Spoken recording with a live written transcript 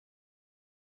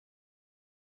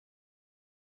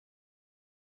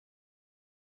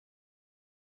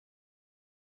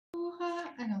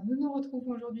Alors, nous nous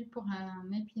retrouvons aujourd'hui pour un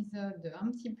épisode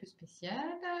un petit peu spécial.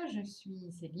 Je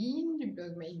suis Céline du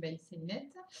blog Made by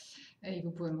Célinette et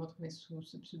vous pouvez me retrouver sous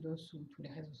ce pseudo sur tous les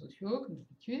réseaux sociaux comme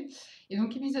d'habitude. Et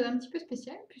donc, épisode un petit peu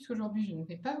spécial puisqu'aujourd'hui je ne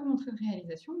vais pas vous montrer de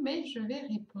réalisation mais je vais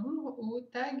répondre au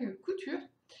tag couture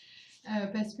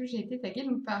parce que j'ai été taguée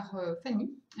donc, par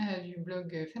Fanny du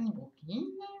blog Fanny Brooklyn,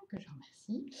 que je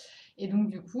remercie. Et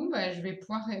donc du coup, je vais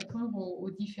pouvoir répondre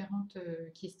aux différentes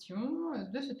questions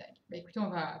de ce tag. Écoutez, on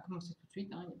va commencer tout de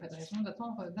suite, hein, il n'y a pas de raison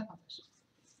d'attendre davantage.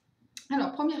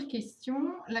 Alors, première question,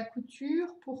 la couture,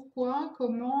 pourquoi,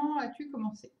 comment as-tu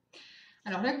commencé?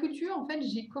 Alors la couture, en fait,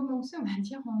 j'ai commencé, on va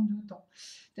dire, en 2 temps.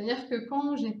 C'est-à-dire que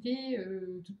quand j'étais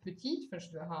toute petite, enfin, je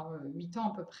devais avoir 8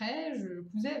 ans à peu près, je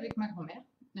cousais avec ma grand-mère,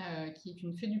 qui est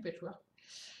une fée du patchwork.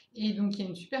 Et donc, il y a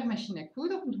une super machine à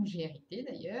coudre, dont j'ai hérité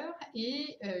d'ailleurs,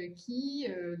 et qui,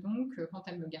 donc, quand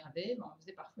elle me gardait, on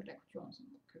faisait parfois de la couture ensemble.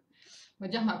 Donc, on va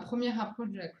dire, ma première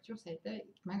approche de la couture, ça a été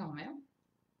avec ma grand-mère.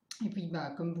 Et puis,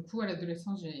 comme beaucoup à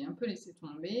l'adolescence, j'ai un peu laissé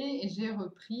tomber et j'ai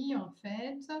repris en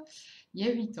fait il y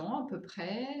a 8 ans à peu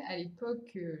près. À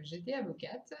l'époque, j'étais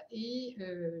avocate et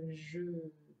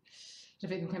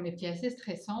j'avais donc un métier assez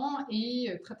stressant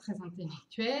et très très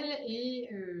intellectuel et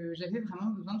j'avais vraiment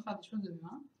besoin de faire des choses de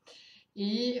main.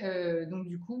 Et donc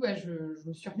du coup, je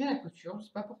me suis remis à la couture, je ne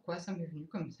sais pas pourquoi, ça m'est venu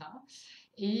comme ça.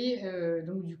 Et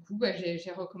donc du coup,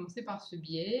 j'ai recommencé par ce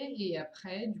biais. Et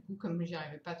après, du coup, comme j'y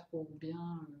arrivais pas trop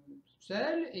bien toute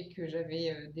seule et que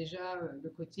j'avais déjà le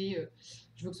côté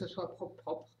je veux que ce soit propre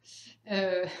propre,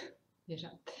 euh,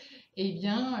 déjà, eh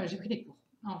bien, j'ai pris des cours.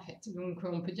 En fait, donc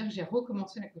on peut dire que j'ai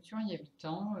recommencé la couture il y a 8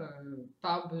 ans,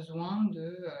 pas besoin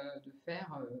de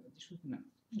faire des choses de même.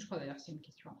 Je crois d'ailleurs que c'est une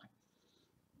question après.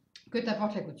 Que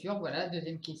t'apporte la couture? Voilà,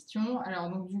 deuxième question. Alors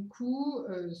donc du coup,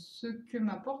 ce que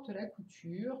m'apporte la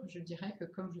couture, je dirais que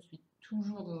comme je suis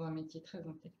toujours dans un métier très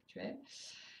intellectuel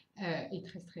et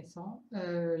très stressant,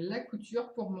 la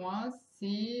couture pour moi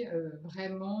c'est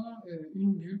vraiment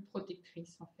une bulle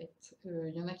protectrice en fait.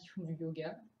 Il y en a qui font du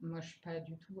yoga, moi je suis pas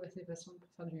du tout assez patiente pour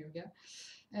faire du yoga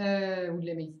ou de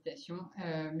la méditation,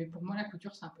 mais pour moi la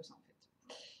couture c'est un peu ça en fait.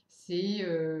 C'est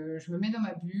je me mets dans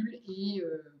ma bulle et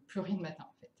plus rien ne m'atteint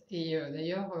en fait. Et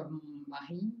d'ailleurs, mon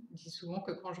mari dit souvent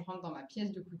que quand je rentre dans ma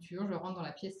pièce de couture, je rentre dans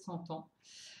la pièce sans temps.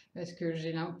 Parce que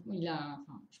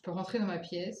enfin, je peux rentrer dans ma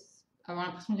pièce, avoir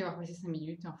l'impression d'y avoir passé 5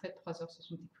 minutes, et en fait, 3 heures se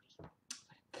sont écoulées.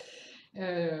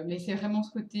 Mais c'est vraiment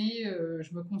ce côté,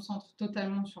 je me concentre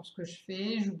totalement sur ce que je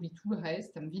fais, j'oublie tout le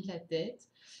reste, ça me vide la tête.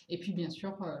 Et puis, bien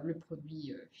sûr, le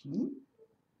produit fini.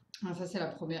 Alors ça, c'est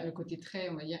le côté très,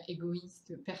 on va dire,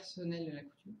 égoïste, personnel de la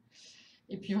couture.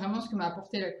 Et puis vraiment, ce que m'a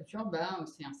apporté la couture,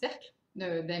 c'est un cercle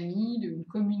d'amis, d'une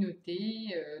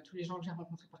communauté, tous les gens que j'ai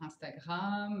rencontrés par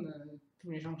Instagram, tous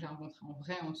les gens que j'ai rencontrés en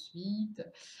vrai ensuite,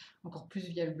 encore plus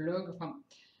via le blog. Enfin,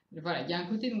 voilà, il y a un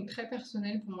côté donc très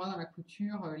personnel pour moi dans la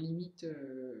couture, limite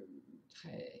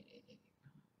très,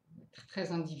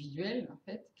 très individuel en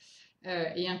fait,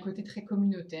 et un côté très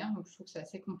communautaire. Donc je trouve que c'est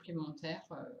assez complémentaire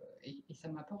et ça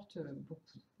m'apporte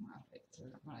beaucoup en fait,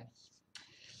 dans la vie.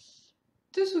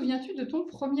 Te souviens-tu de ton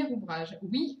premier ouvrage?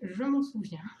 Oui, je m'en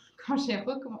souviens. Quand j'ai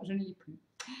recommencé, je ne l'ai plus.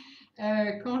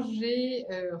 Quand j'ai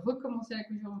recommencé la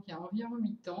couture, donc il y a environ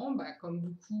 8 ans, comme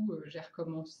beaucoup, j'ai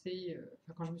recommencé.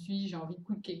 Enfin, quand je me suis dit j'ai envie de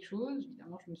coudre quelque chose,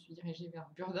 évidemment, je me suis dirigée vers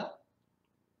Burda.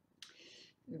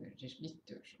 J'ai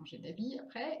vite changé d'habit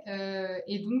après.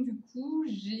 Et donc, du coup,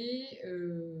 j'ai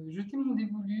jeté mon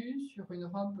dévolu sur une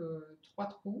robe 3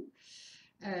 trous,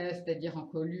 c'est-à-dire en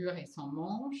colure et sans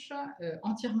manches,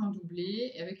 entièrement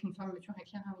doublée et avec une fermeture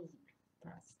éclair invisible.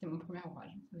 Voilà, c'était mon premier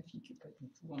ouvrage. Ma fille qui n'est pas du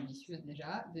tout ambitieuse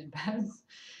déjà, de base.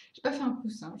 J'ai pas fait un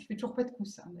coussin, je fais toujours pas de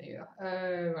coussin d'ailleurs.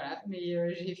 Voilà,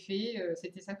 mais j'ai fait,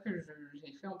 c'était ça que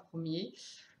j'ai fait en premier.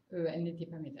 Elle n'était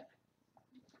pas métal.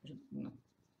 Non,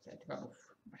 ça n'était pas beau.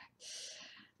 Voilà.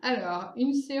 Alors,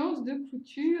 une séance de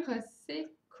couture, c'est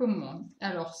comment?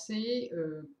 Alors, c'est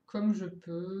comme je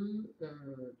peux.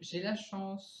 J'ai la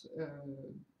chance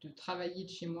de travailler de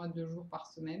chez moi 2 jours par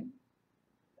semaine,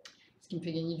 ce qui me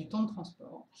fait gagner du temps de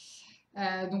transport.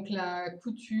 Donc la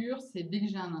couture, c'est dès que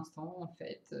j'ai un instant en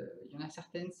fait. Il y en a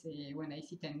certaines, c'est when I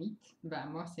sit and knit.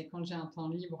 Moi, c'est quand j'ai un temps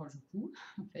libre, je couds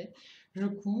en fait. Je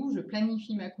couds, je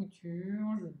planifie ma couture,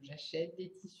 j'achète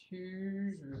des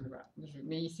tissus, voilà.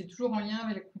 Mais c'est toujours en lien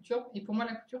avec la couture. Et pour moi,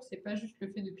 la couture, c'est pas juste le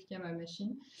fait de piquer à ma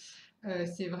machine.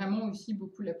 C'est vraiment aussi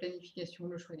beaucoup la planification,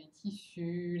 le choix des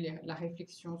tissus, la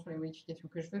réflexion sur les modifications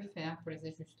que je veux faire, pour les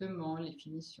ajustements, les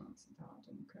finitions, etc.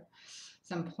 Donc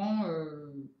ça me prend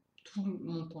tout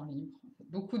mon temps libre, en fait.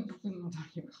 Beaucoup de mon temps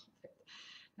libre, en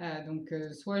fait. Donc,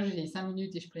 soit j'ai 5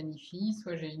 minutes et je planifie,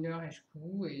 soit j'ai 1 heure et je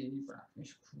couds, et voilà, et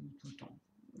je couds tout le temps.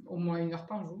 au moins 1 heure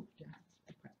par jour, je dirais,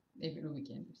 à peu près. Et le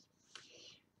week-end aussi.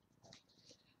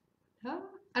 Ah,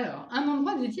 alors, un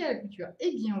endroit dédié à la couture.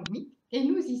 Eh bien oui, et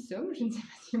nous y sommes. Je ne sais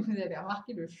pas si vous avez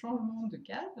remarqué le changement de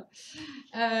cadre.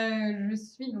 Je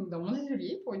suis donc dans mon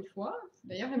atelier pour une fois.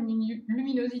 D'ailleurs, la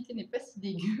luminosité n'est pas si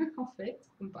dégueu en fait,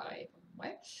 comparé.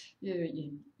 Bref,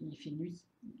 il fait nuit.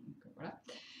 Donc, voilà.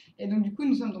 Et donc du coup,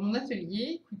 nous sommes dans mon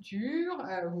atelier couture.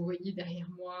 Vous voyez derrière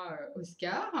moi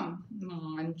Oscar, mon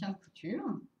mannequin de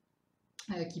couture,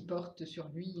 qui porte sur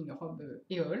lui une robe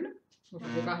éole. Donc, je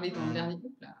vous ai parlé dans le dernier.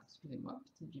 Oups là, excusez-moi,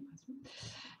 petite vibration.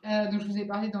 Donc je vous ai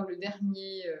parlé dans le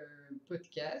dernier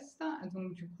podcast.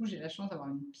 Donc du coup, j'ai la chance d'avoir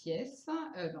une pièce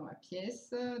dans ma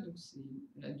pièce. Donc c'est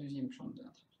la deuxième chambre de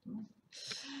notre appartement.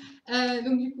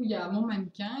 Donc du coup, il y a mon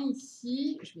mannequin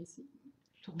ici. Je vais essayer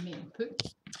de tourner un peu.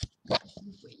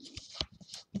 Vous voyez.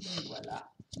 Donc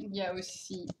voilà. Il y a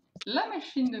aussi la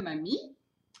machine de mamie.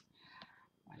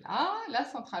 Voilà, la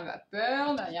centrale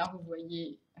vapeur. Derrière, vous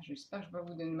voyez, j'espère que je ne vais pas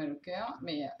vous donner mal au cœur,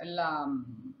 mais le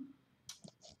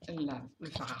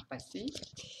phare à repasser.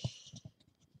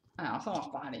 Alors, ça, on va en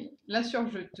reparler. La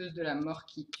surjeteuse de la mort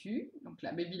qui tue, donc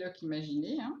la Baby Lock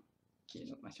imaginée, hein, qui est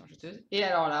donc ma surjeteuse. Et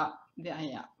alors là,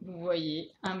 derrière, vous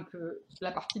voyez un peu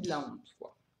la partie de la honte,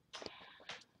 quoi.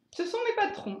 Ce sont mes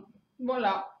patrons,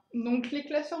 voilà. Donc les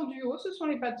classeurs du haut, ce sont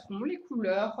les patrons, les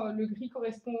couleurs. Le gris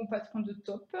correspond au patron de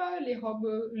top, les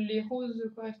roses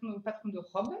correspondent au patron de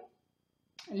robe,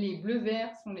 les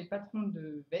bleus-verts sont les patrons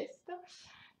de veste.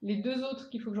 Les deux autres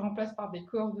qu'il faut que je remplace par des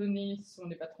coordonnées sont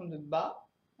les patrons de bas.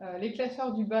 Les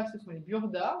classeurs du bas, ce sont les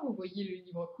burdas. Vous voyez le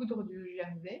livre Coudre du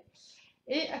Jersey.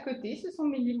 Et à côté, ce sont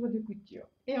mes livres de couture.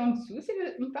 Et en dessous,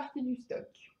 c'est une partie du stock.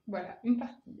 Voilà, une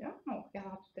partie. Hein. On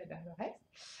regardera tout à l'heure le reste.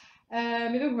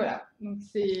 Mais donc voilà, donc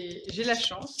j'ai la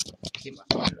chance. Excusez-moi,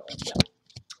 je le regarde.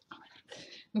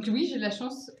 Donc oui, j'ai la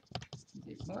chance.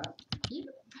 Excusez-moi,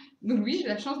 donc oui, j'ai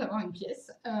la chance d'avoir une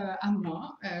pièce à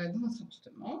moi dans notre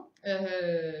appartement,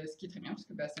 ce qui est très bien parce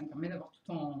que bah, ça me permet d'avoir tout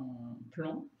en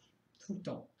plan, tout le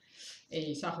temps.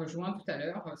 Et ça rejoint tout à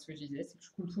l'heure ce que je disais, c'est que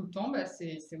je coule tout le temps, bah,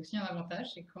 c'est aussi un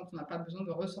avantage, c'est que quand on n'a pas besoin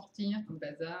de ressortir comme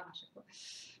bazar à chaque fois,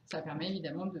 ça permet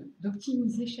évidemment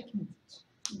d'optimiser chaque minute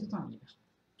de temps libre.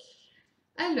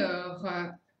 Alors,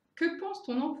 que pense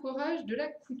ton entourage de la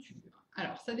couture?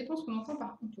 Alors, ça dépend ce qu'on entend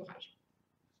par entourage.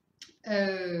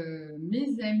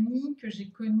 Mes amis que j'ai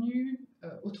connus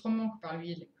autrement que par le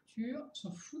biais de la couture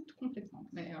s'en foutent complètement.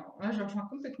 Mais alors là, je rejoins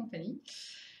complètement Fanny.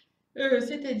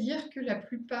 C'est-à-dire que la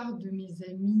plupart de mes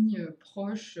amis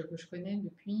proches que je connais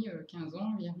depuis 15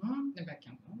 ans environ,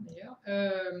 15 ans d'ailleurs,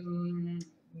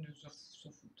 s'en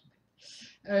foutent.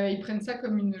 En fait. Ils prennent ça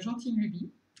comme une gentille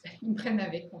lubie. Ils me prennent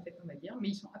avec, en fait, on va dire, mais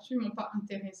ils sont absolument pas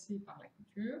intéressés par la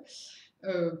couture.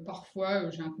 Parfois,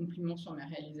 j'ai un compliment sur ma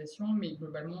réalisation, mais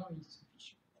globalement, ils s'en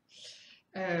fichent.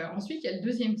 Ensuite, il y a le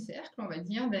deuxième cercle, on va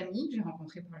dire, d'amis que j'ai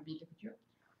rencontrés par le biais de la couture,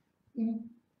 ou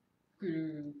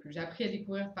que j'ai appris à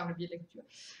découvrir par le biais de la couture.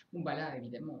 Bon, bah là,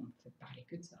 évidemment, on ne peut parler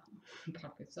que de ça. On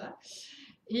parle que de ça.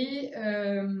 Et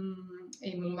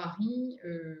mon mari,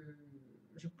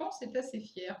 je pense, est assez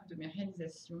fier de mes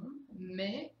réalisations,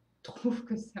 mais trouve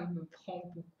que ça me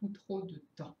prend beaucoup trop de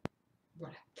temps.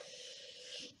 Voilà.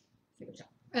 C'est comme ça.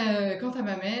 Quant à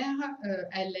ma mère,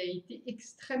 elle a été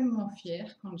extrêmement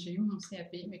fière quand j'ai eu mon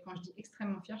CAP. Mais quand je dis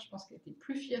extrêmement fière, je pense qu'elle était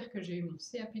plus fière que j'ai eu mon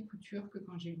CAP couture que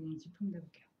quand j'ai eu mon diplôme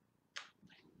d'avocat.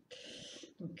 Voilà.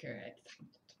 Donc, elle était très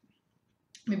contente.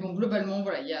 Mais bon, globalement,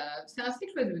 voilà, c'est assez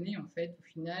cloisonné en fait. Au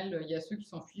final, il y a ceux qui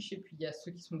s'en fichent et puis il y a ceux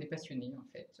qui sont des passionnés en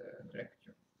fait de la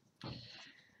couture.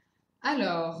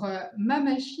 Alors, ma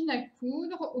machine à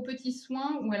coudre aux petits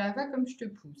soins où elle va comme je te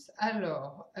pousse.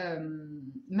 Alors,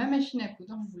 ma machine à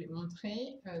coudre, je vous l'ai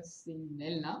montré, c'est une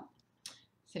Ella.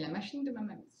 C'est la machine de ma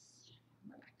mamie.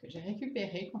 Voilà, que j'ai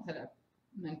récupérée quand elle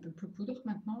ne peut plus coudre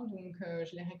maintenant. Donc,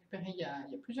 je l'ai récupérée il y a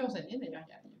plusieurs années, d'ailleurs,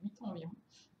 il y a 8 ans environ,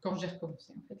 quand j'ai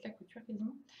recommencé en fait la couture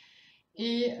quasiment.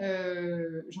 Et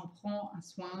j'en prends un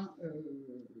soin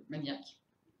maniaque.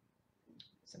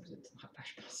 Ça vous étonnera pas,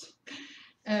 je pense.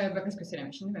 Parce que c'est la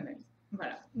machine de ma mamie.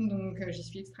 Voilà, donc j'y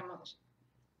suis extrêmement attachée.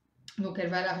 Donc elle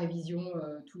va à la révision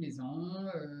tous les ans,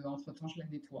 entre-temps je la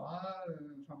nettoie,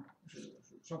 enfin voilà,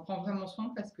 j'en prends vraiment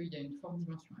soin parce qu'il y a une forte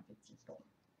dimension affective pour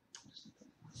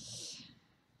moi.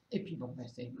 Et puis bon, bah,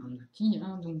 c'est mon outil,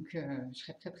 hein, donc je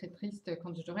serais très très triste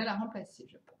quand je devrais la remplacer,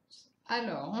 je pense.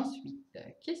 Alors ensuite,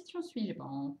 question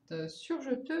suivante,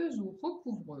 surjeteuse ou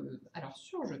recouvreuse? Alors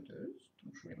surjeteuse,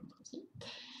 donc je vous la montre aussi.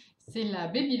 C'est la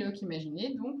Baby Lock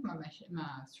imaginée, donc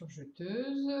ma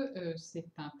surjeteuse. C'est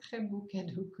un très beau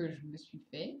cadeau que je me suis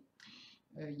fait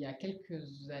il y a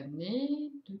quelques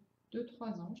années,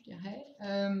 2-3 ans je dirais.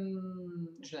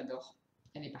 Je l'adore,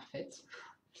 elle est parfaite.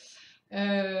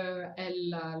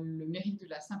 Elle a le mérite de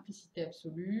la simplicité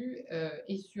absolue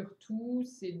et surtout,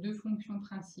 ses deux fonctions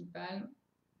principales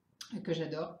que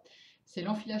j'adore, c'est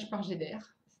l'enfilage par jet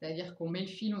d'air, c'est-à-dire qu'on met le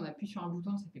fil, on appuie sur un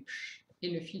bouton, ça fait psh,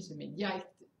 et le fil se met direct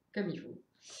comme il faut.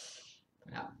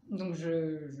 Voilà. Donc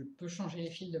je peux changer les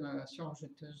fils de ma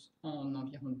surjeteuse en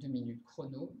environ 2 minutes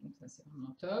chrono, donc ça c'est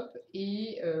vraiment top.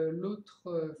 Et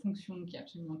l'autre fonction qui est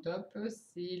absolument top,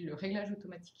 c'est le réglage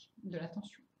automatique de la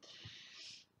tension.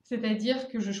 C'est-à-dire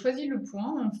que je choisis le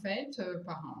point en fait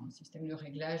par un système de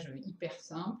réglage hyper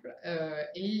simple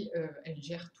et elle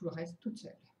gère tout le reste toute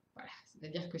seule. Voilà.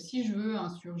 C'est-à-dire que si je veux un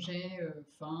surjet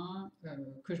fin,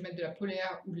 que je mette de la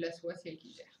polaire ou de la soie, c'est elle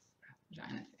qui gère. Voilà. J'ai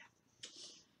rien à faire.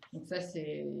 Donc ça,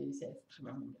 c'est très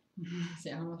bien.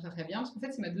 C'est vraiment très très bien, parce qu'en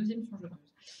fait, c'est ma deuxième surjeteuse.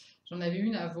 J'en avais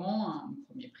une avant, un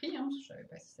premier prix, hein, parce que je ne savais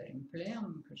pas si ça allait me plaire,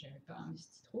 donc je n'avais pas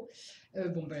investi trop.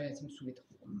 Bon, ben, ça me saoulait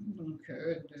trop, donc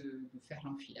de faire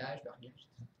l'enfilage, de regarder.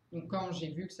 Donc quand j'ai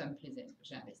vu que ça me plaisait,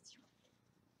 j'ai investi.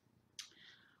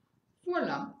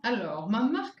 Voilà, alors ma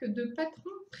marque de patron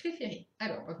préférée.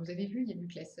 Alors, vous avez vu, il y a du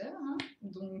classeur, hein,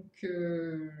 donc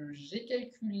j'ai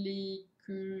calculé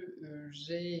que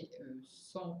j'ai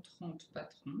 130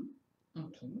 patrons en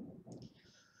tout,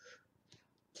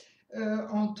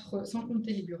 sans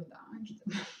compter les burdins,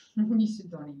 évidemment, issus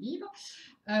dans les livres.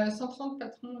 130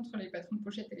 patrons entre les patrons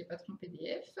pochettes et les patrons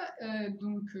PDF.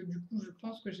 Donc, du coup, je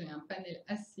pense que j'ai un panel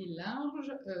assez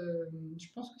large.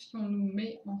 Je pense que si on nous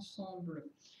met ensemble,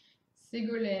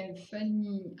 Ségolène,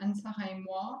 Fanny, Anne-Sara et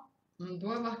moi, on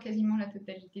doit avoir quasiment la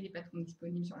totalité des patrons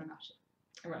disponibles sur le marché.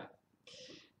 Voilà.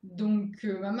 Donc,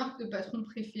 ma marque de patron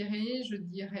préférée, je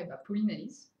dirais Pauline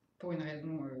Alice, pour une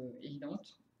raison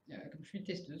évidente, comme je suis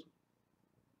testeuse.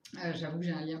 J'avoue que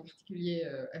j'ai un lien particulier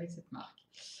avec cette marque.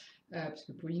 Parce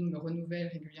que Pauline me renouvelle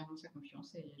régulièrement sa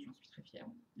confiance et j'en suis très fière.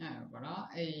 Voilà.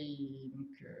 Et,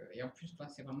 donc, et en plus,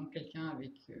 c'est vraiment quelqu'un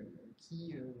avec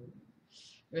qui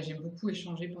j'aime beaucoup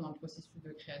échanger pendant le processus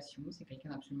de création. C'est quelqu'un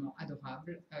d'absolument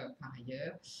adorable par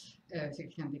ailleurs. C'est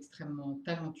quelqu'un d'extrêmement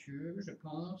talentueux, je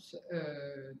pense,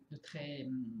 de très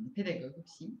pédagogue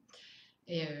aussi.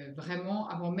 Et vraiment,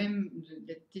 avant même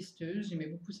d'être testeuse, j'aimais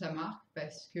beaucoup sa marque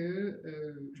parce que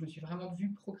je me suis vraiment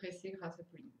vue progresser grâce à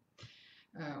Pauline.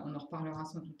 On en reparlera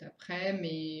sans doute après,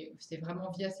 mais c'est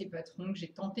vraiment via ses patrons que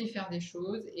j'ai tenté de faire des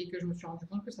choses et que je me suis rendu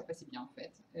compte que ça passait bien en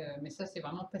fait. Mais ça, c'est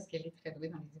vraiment parce qu'elle est très douée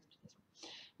dans les explications.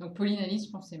 Donc Pauline Alice,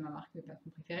 je pense que c'est ma marque de patron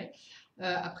préférée.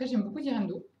 Après, j'aime beaucoup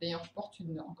Direndo. D'ailleurs, je porte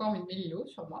encore une Mélilo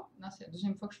sur moi. C'est la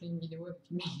deuxième fois que je fais une vidéo avec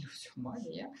une Mélilo sur moi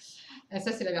d'ailleurs.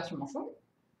 Ça, c'est la version manchot.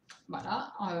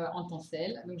 Voilà, en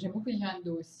tencel. Donc j'aime beaucoup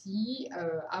Direndo aussi.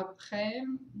 Après,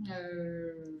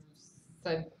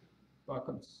 ça,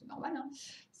 comme c'est normal, hein,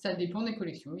 ça dépend des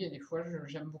collections. Il y a des fois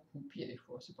j'aime beaucoup, puis il y a des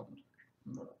fois c'est pas mon truc.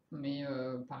 Voilà. Mais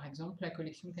par exemple, la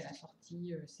collection qu'elle a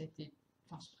sortie c'était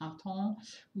ce printemps,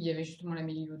 où il y avait justement la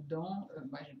Mélilo dedans,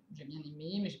 j'ai bien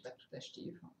aimé, mais j'ai pas tout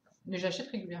acheté. Mais j'achète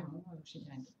régulièrement chez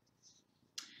Direndo.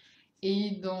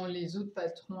 Et dans les autres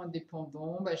patrons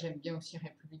indépendants, j'aime bien aussi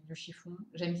République du chiffon.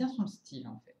 J'aime bien son style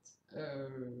en fait.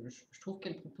 Je trouve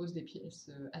qu'elle propose des pièces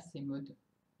assez mode.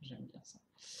 J'aime bien ça.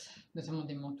 Notamment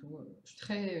des manteaux. Je suis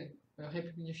très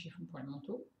République du chiffon pour les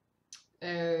manteaux.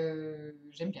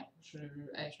 J'aime bien.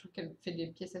 Je trouve qu'elle fait des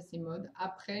pièces assez mode.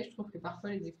 Après, je trouve que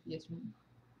parfois les explications,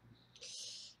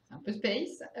 c'est un peu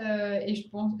space. Et je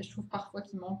trouve parfois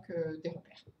qu'il manque des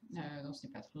repères dans ces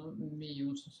patrons. Mais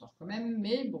on s'en sort quand même.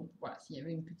 Mais bon, voilà, s'il y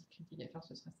avait une petite critique à faire,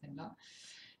 ce serait celle-là.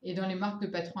 Et dans les marques de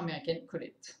patrons américaines,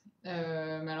 Colette.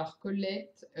 Mais alors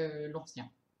Colette, l'ancien,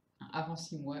 avant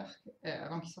Simwork,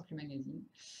 avant qu'ils sortent le magazine.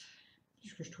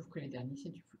 Puisque je trouve que les derniers, c'est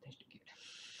du foutage de gueule.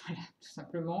 Voilà, tout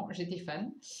simplement, j'étais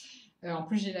fan. En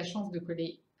plus, j'ai la chance de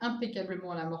coller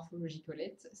impeccablement à la morphologie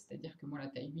Colette, c'est-à-dire que moi, la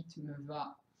taille 8 me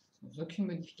va sans aucune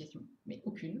modification, mais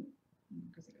aucune.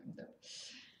 Donc, c'est quand même top.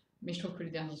 Mais je trouve que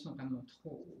les derniers sont vraiment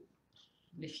trop.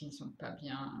 Les finitions pas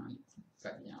bien, les coupes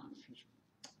pas bien.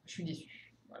 Je suis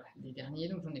déçue. Voilà, les derniers,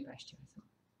 donc j'en ai pas acheté récemment.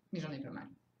 Mais j'en ai pas mal.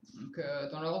 Donc,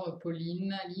 dans l'ordre,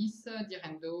 Pauline, Alice,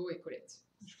 Direndo et Colette.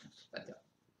 Je pense pas top.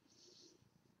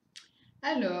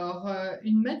 Alors,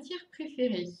 une matière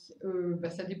préférée,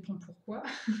 ça dépend pourquoi,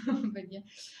 on va dire.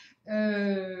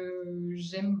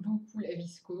 J'aime beaucoup la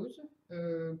viscose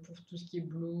pour tout ce qui est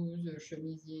blouse,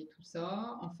 chemisier, tout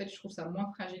ça. En fait, je trouve ça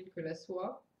moins fragile que la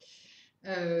soie.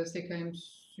 C'est quand même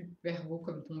super beau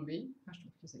comme tombé. Enfin, je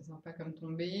trouve que c'est sympa comme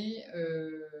tombé.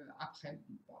 Après,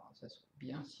 ça se trouve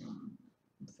bien si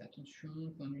on fait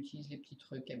attention, qu'on utilise les petits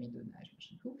trucs, amidonnage,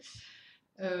 machin tout.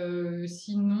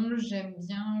 Sinon, j'aime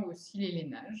bien aussi les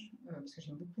lainages, parce que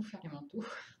j'aime beaucoup faire les manteaux.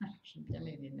 J'aime bien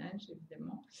les lainages,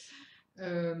 évidemment.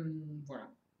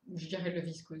 Voilà. je dirais le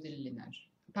viscose et le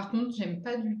lainage. Par contre, j'aime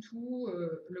pas du tout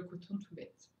le coton tout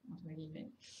bête, entre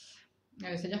guillemets.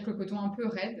 C'est-à-dire que le coton un peu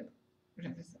raide,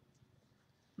 j'aime pas ça.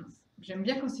 Non. J'aime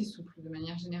bien quand c'est souple, de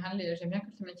manière générale. J'aime bien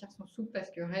quand les matières sont souples parce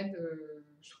que raide,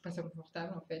 je trouve pas ça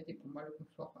confortable en fait. Et pour moi, le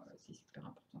confort, c'est super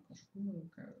important quand je couds.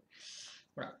 Donc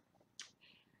voilà.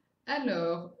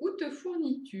 Alors, où te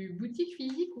fournis-tu? Boutique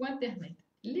physique ou internet?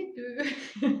 Les deux.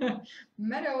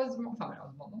 Malheureusement, enfin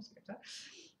malheureusement non, c'est comme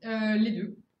ça. Les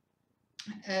deux.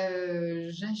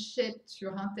 J'achète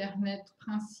sur internet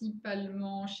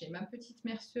principalement chez ma petite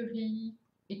mercerie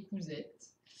et Cousette.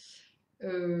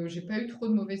 J'ai pas eu trop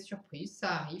de mauvaises surprises,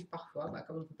 ça arrive parfois,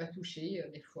 comme on peut pas toucher,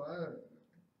 des fois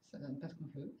ça donne pas ce qu'on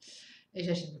veut. Et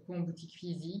j'achète beaucoup en boutique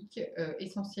physique,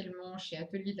 essentiellement chez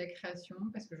Atelier de la Création,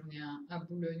 parce que j'en ai un à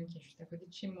Boulogne qui est juste à côté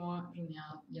de chez moi. Il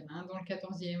y en a un dans le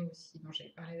 14e aussi, dont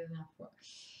j'avais parlé la dernière fois,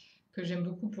 que j'aime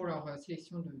beaucoup pour leur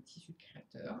sélection de tissus de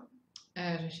créateurs.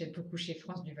 J'achète beaucoup chez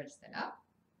France du Valstala,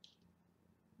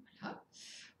 voilà,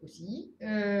 aussi.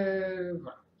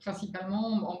 Voilà.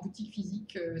 Principalement en boutique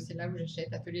physique, c'est là où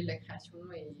j'achète Atelier de la Création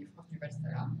et France du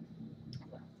Valstala.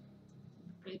 Voilà.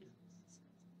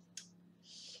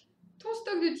 Ton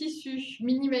stock de tissus,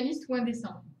 minimaliste ou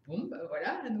indécent? Bon,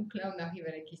 voilà, donc là on arrive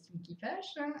à la question qui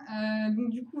fâche. Donc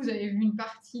du coup, vous avez vu une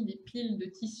partie des piles de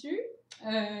tissus.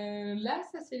 Là,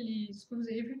 ça c'est ce que vous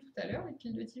avez vu tout à l'heure, les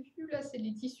piles de tissus. Là, c'est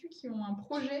les tissus qui ont un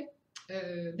projet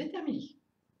déterminé.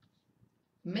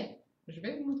 Mais je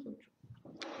vais vous montrer autre chose.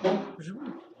 Je vous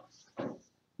montre.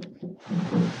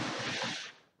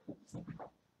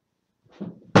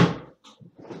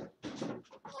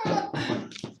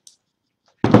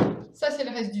 Ça, c'est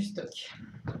le reste du stock.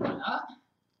 Voilà.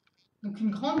 Donc, une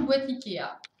grande boîte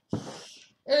Ikea.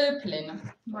 Pleine.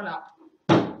 Voilà.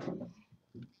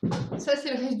 Ça,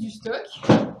 c'est le reste du stock.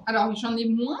 Alors, j'en ai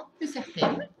moins que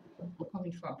certaines. Encore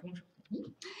une fois, bonjour.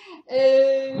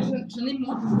 J'en ai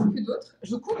moins que d'autres.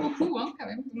 Je couds beaucoup, quand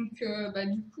même. Donc,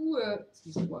 du coup,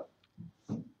 excusez-moi.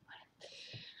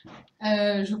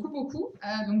 Je couds beaucoup,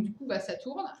 donc du coup ça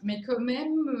tourne, mais quand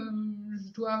même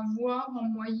je dois avoir en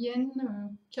moyenne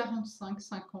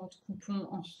 45-50 coupons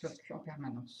en stock en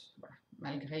permanence, voilà.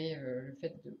 Malgré le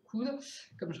fait de coudre,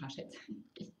 comme je rachète.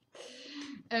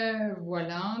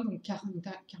 Voilà, donc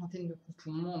quarantaine de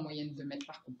coupons, en moyenne 2 mètres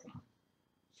par coupon.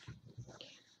 Je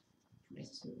vous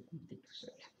laisse compter tout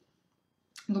seul.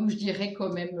 Donc je dirais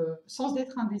quand même, sans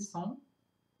être indécent,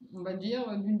 on va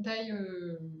dire d'une taille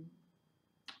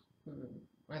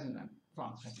raisonnable.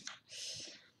 Enfin,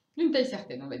 d'une taille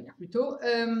certaine, on va dire plutôt.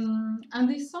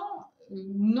 Indécent,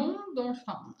 non,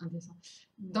 indécent.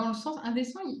 Dans le sens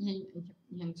indécent, il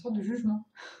y a une sorte de jugement.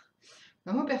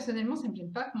 Moi, personnellement, ça ne me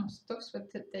gêne pas que mon stock soit de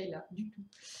cette taille-là, du tout.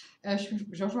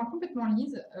 Je rejoins complètement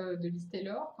Lise de Lise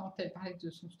Taylor quand elle parlait de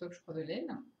son stock, je crois, de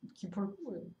laine, qui pour le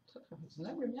coup est très très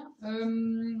raisonnable, le mien.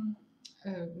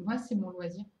 Moi, c'est mon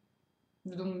loisir.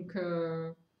 Donc,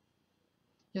 il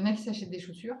y en a qui s'achètent des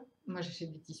chaussures. Moi,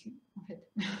 j'achète des tissus, en fait.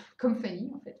 Comme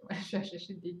Fanny, en fait. Voilà,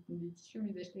 j'achète des tissus au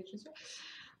lieu d'acheter des chaussures.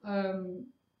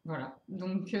 Voilà.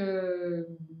 Donc,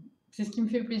 c'est ce qui me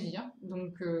fait plaisir.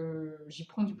 Donc, j'y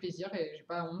prends du plaisir et j'ai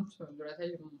pas honte de la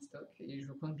taille de mon stock. Et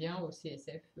je compte bien au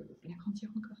CSF l'agrandir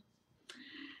encore.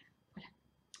 Voilà.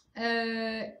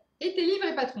 Et tes livres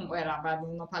et patrons. Ouais, alors,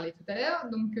 on en parlait tout à l'heure.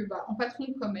 Donc, en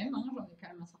patron quand même, j'en ai quand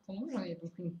même un certain nombre. J'en ai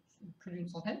donc plus d'une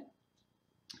centaine.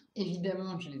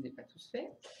 Évidemment, je ne les ai pas tous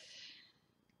faits.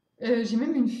 J'ai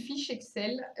même une fiche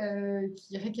Excel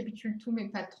qui récapitule tous mes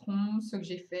patrons, ceux que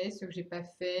j'ai faits, ceux que j'ai pas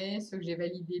faits, ceux que j'ai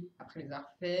validés après les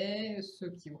avoir faits, ceux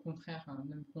qui au contraire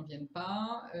ne me conviennent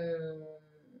pas.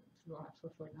 Toujours la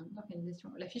folle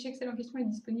d'organisation. La fiche Excel en question est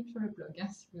disponible sur le blog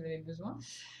si vous avez besoin.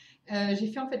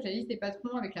 J'ai fait en fait la liste des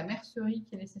patrons avec la mercerie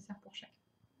qui est nécessaire pour chaque.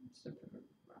 Ça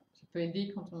peut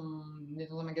aider quand on est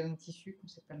dans un magasin de tissus, qu'on ne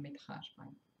sait pas le métrage par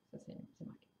exemple. Ça c'est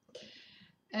marqué.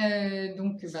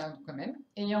 Donc, quand même.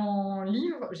 Et en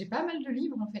livres, j'ai pas mal de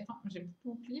livres en fait. J'ai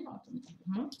beaucoup de livres. Attendez,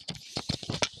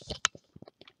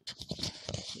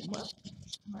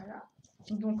 voilà.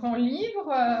 Donc en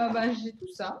livres, j'ai tout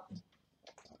ça.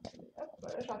 Hop,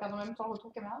 voilà, je regarde en même temps le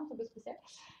retour caméra, c'est un peu spécial.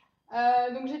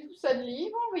 Donc j'ai tout ça de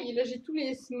livres. Vous voyez, là j'ai tous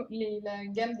la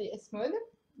gamme des S-Mode,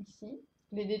 ici.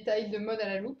 Les détails de mode à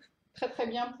la loupe. Très très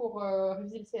bien pour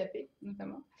réviser le CAP,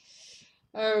 notamment.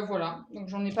 Voilà, donc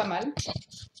j'en ai pas mal.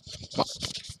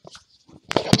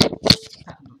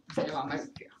 Vous allez avoir mal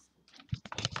au cœur.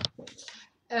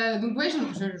 Donc ouais,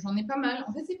 j'en ai pas mal.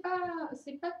 En fait,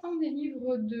 c'est pas tant des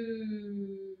livres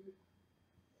de...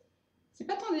 C'est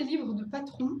pas tant des livres de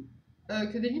patrons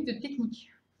que des livres de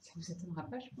technique. Ça vous étonnera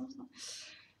pas, je pense.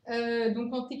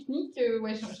 Donc en technique,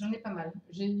 ouais, j'en ai pas mal.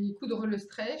 J'ai coudre le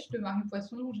stretch de Marie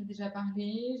Poisson dont j'ai déjà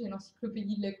parlé, j'ai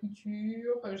l'encyclopédie de la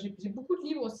couture, j'ai beaucoup de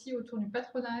livres aussi autour du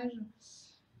patronage.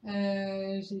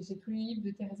 J'ai tous les livres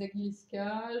de Thérèse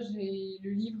Aguilesca, j'ai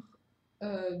le livre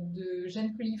de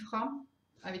Jeanne Colifra,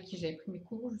 avec qui j'avais pris mes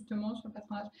cours justement sur le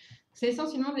patronage. C'est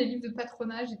essentiellement des livres de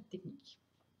patronage et de technique.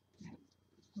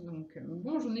 Donc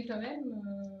bon, j'en ai quand même,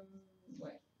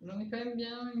 ouais, j'en ai quand même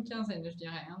bien une quinzaine, je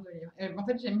dirais, hein, de livres. En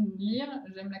fait, j'aime lire,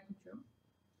 j'aime la couture,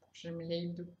 j'aime les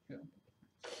livres de couture.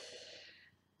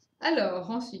 Alors,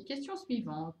 ensuite, question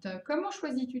suivante. Comment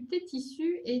choisis-tu tes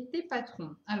tissus et tes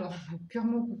patrons? Alors,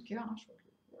 purement coup de cœur, hein,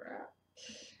 voilà.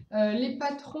 Les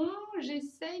patrons,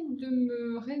 j'essaye de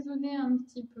me raisonner un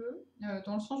petit peu,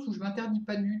 dans le sens où je m'interdis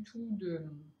pas du tout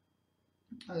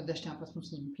d'acheter un patron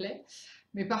s'il me plaît.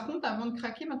 Mais par contre, avant de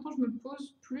craquer, maintenant, je me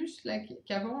pose plus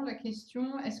qu'avant la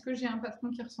question, est-ce que j'ai un patron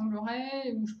qui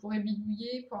ressemblerait ou je pourrais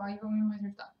bidouiller pour arriver au même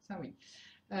résultat? Ça, oui.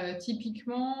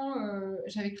 Typiquement,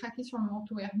 j'avais craqué sur le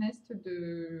manteau Ernest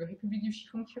de République du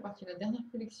chiffon qui fait partie de la dernière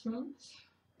collection.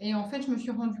 Et en fait, je me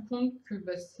suis rendu compte que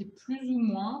bah, c'est plus ou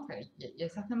moins, il y a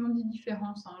certainement des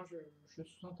différences, hein, je ne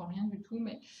sous-entends rien du tout,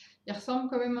 mais il ressemble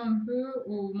quand même un peu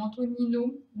au manteau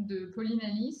Nino de Pauline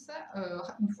Alice,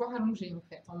 une fois rallongé en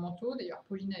fait, en manteau. D'ailleurs,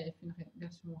 Pauline avait fait une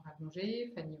version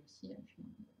rallongée, Fanny aussi a fait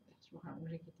une version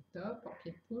rallongée qui était top, en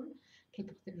pied de poule, qu'elle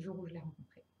portait le jour où je l'ai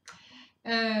rencontré.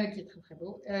 Qui est très très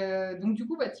beau. Donc du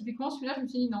coup, bah, typiquement, celui-là, je me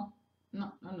suis dit non, non,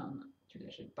 non, non, non, tu ne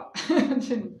l'achètes pas.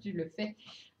 Tu le fais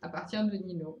à partir de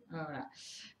Nino. Voilà.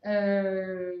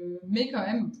 Mais quand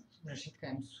même, j'achète quand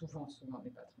même souvent, souvent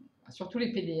des patrons. Surtout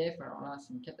les PDF, alors là,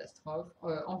 c'est une catastrophe.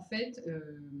 En fait,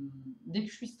 dès que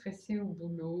je suis stressée au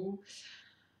boulot,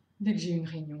 dès que j'ai une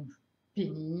réunion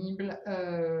pénible,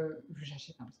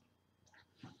 j'achète un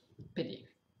PDF.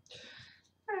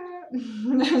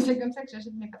 C'est comme ça que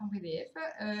j'achète mes patrons PDF.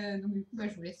 Donc du coup, bah,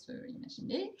 je vous laisse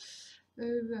imaginer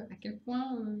à quel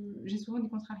point j'ai souvent des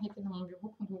contrariétés dans mon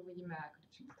bureau quand vous voyez ma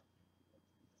collection.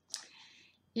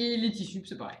 Et les tissus,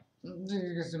 c'est pareil. C'est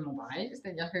exactement pareil.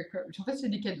 C'est-à-dire que en fait, c'est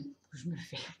des cadeaux que je me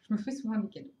fais. Je me fais souvent des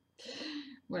cadeaux.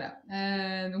 Voilà.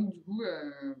 Donc du coup,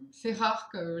 c'est rare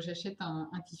que j'achète un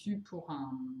tissu pour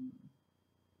un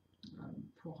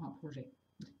projet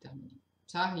déterminé.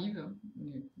 Ça arrive,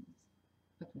 mais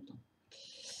pas tout le temps.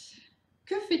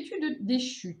 Que fais-tu des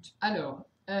chutes? Alors,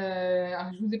 je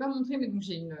ne vous ai pas montré, mais donc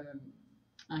j'ai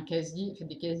un casier, fait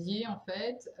des casiers en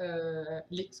fait.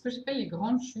 Ce que j'appelle les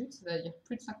grandes chutes, c'est-à-dire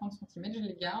plus de 50 cm, je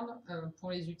les garde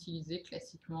pour les utiliser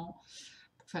classiquement,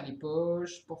 pour faire les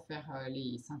poches, pour faire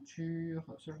les ceintures,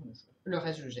 ce genre de choses. Le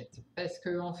reste, je jette. Parce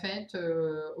que en fait,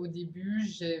 au début,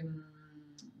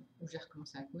 où j'ai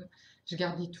recommencé à coudre, je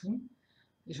gardais tout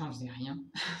et j'en faisais rien.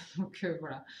 Donc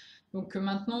voilà. Donc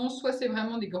maintenant, soit c'est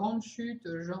vraiment des grandes chutes,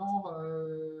 genre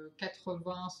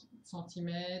 80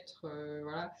 cm,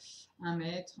 voilà, 1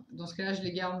 mètre. Dans ce cas-là, je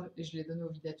les garde et je les donne au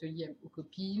vide-atelier aux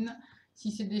copines. Si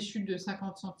c'est des chutes de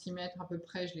 50 cm à peu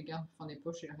près, je les garde pour faire des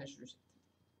poches et le reste, je le jette.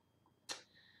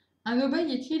 Un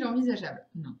obéi est-il envisageable?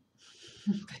 Non,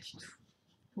 pas du tout.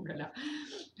 Oh là là.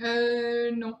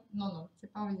 Non, non, non, c'est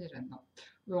pas envisageable,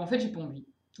 non. En fait, j'ai pas envie.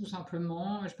 Tout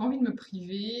simplement, j'ai pas envie de me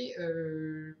priver.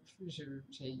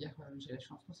 J'allais dire, j'ai la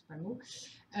chance, non, c'est pas le mot.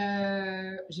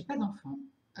 J'ai pas d'enfant.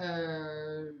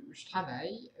 Je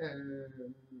travaille.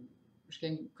 Je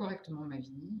gagne correctement ma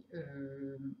vie.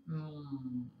 Mon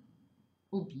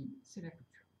hobby, c'est la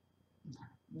couture. Voilà.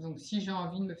 Donc, si j'ai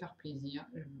envie de me faire plaisir,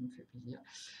 je me fais plaisir.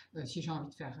 Si j'ai envie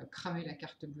de faire cramer la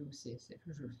carte bleue au CSF,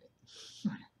 je le fais.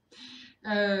 Voilà.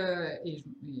 Et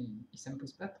ça ne me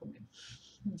pose pas de problème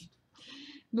du tout.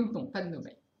 Donc non, pas de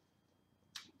Nobel.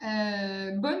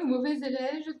 Bonne ou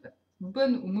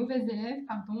mauvaise élève,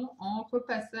 pardon, en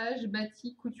repassage,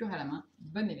 bâti, couture à la main.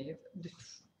 Bonne élève de tout.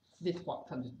 Des trois,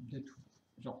 enfin de tout,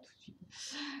 genre tout de suite.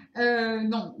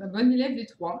 Non, bonne élève des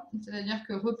trois. C'est-à-dire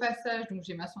que repassage, donc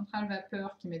j'ai ma centrale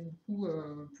vapeur qui m'aide beaucoup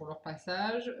pour le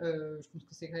repassage. Je pense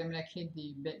que c'est quand même la clé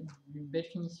d'une belle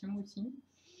finition aussi.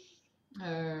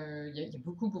 Il y a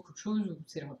beaucoup, beaucoup de choses où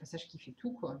c'est le repassage qui fait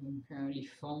tout, quoi. Donc les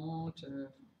fentes,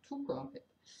 tout, quoi, en fait.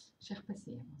 J'ai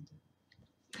repassé avant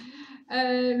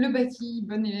le bâti,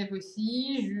 bonne élève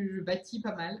aussi. Je bâtis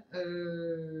pas mal.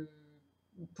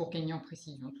 Pour gagner en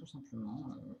précision, tout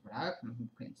simplement. Voilà, comme vous me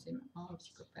connaissez maintenant,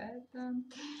 psychopathe.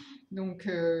 Donc,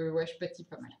 ouais, je bâtis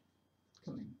pas mal,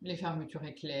 quand même. Les fermetures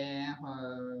éclairs,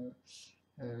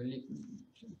 tout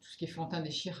ce qui est fantin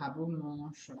déchirable aux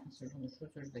manches, enfin, ce genre de choses,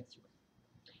 je bâtis, ouais.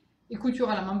 Et couture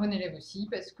à la main, bonne élève aussi,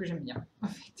 parce que j'aime bien, en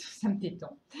fait, ça me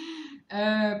détend.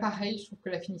 Pareil, je trouve que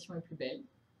la finition est plus belle.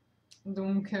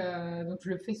 Donc je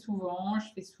le fais souvent.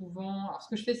 Je fais souvent. Alors, ce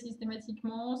que je fais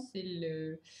systématiquement,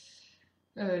 c'est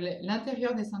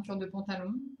l'intérieur des ceintures de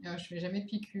pantalon. Je fais jamais de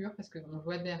piqûre parce qu'on le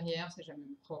voit derrière, c'est jamais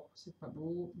propre, c'est pas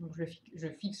beau. Donc je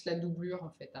fixe la doublure en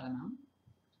fait à la main,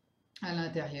 à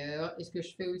l'intérieur. Et ce que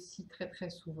je fais aussi très très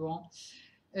souvent,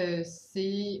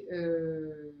 c'est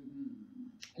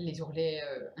les ourlets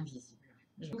invisibles.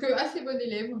 Donc assez bon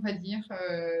élève, on va dire,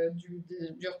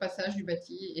 du repassage, du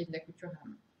bâti et de la couture à la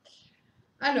main.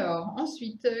 Alors,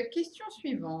 ensuite, question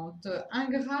suivante. Un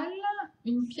Graal,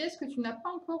 une pièce que tu n'as pas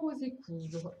encore osé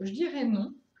coudre. Je dirais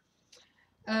non.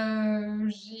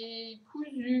 J'ai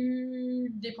cousu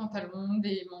des pantalons,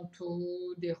 des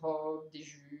manteaux, des robes, des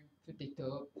jupes, des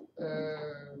tops.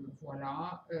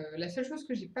 Voilà. La seule chose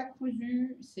que j'ai pas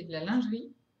cousu, c'est de la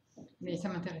lingerie, mais ça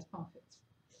m'intéresse pas en fait.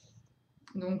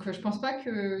 Donc je pense pas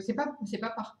que c'est pas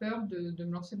par peur de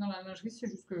me lancer dans la lingerie, c'est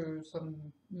juste que ça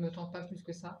me tente pas plus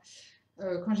que ça.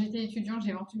 Quand j'étais étudiante,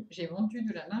 j'ai vendu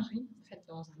de la lingerie en fait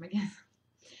dans un magasin.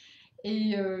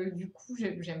 Et du coup,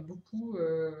 j'aime beaucoup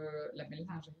la belle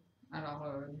lingerie. Alors,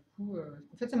 du coup,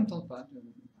 en fait, ça me tente pas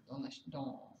d'en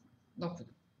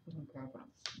coudre. Donc, voilà.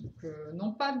 Donc,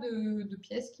 non, pas de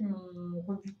pièces qui m'ont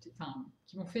rebuté, enfin,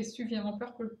 qui m'ont fait suffisamment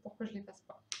peur pour que je les fasse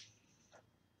pas.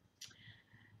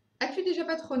 As-tu déjà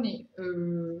patronné?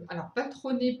 Alors,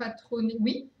 patronné,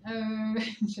 oui.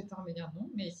 J'étais en train de dire non,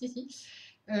 mais si, si.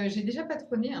 J'ai déjà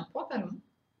patronné un pantalon.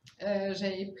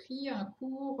 J'avais pris un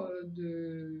cours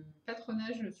de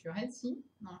patronage sur Etsy,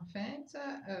 en fait.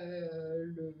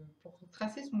 Pour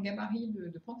tracer son gabarit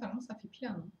de pantalon, ça fait pile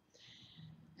un an.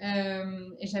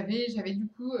 Et j'avais du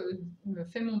coup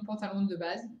fait mon pantalon de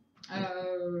base.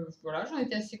 Voilà, j'en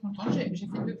étais assez contente. J'ai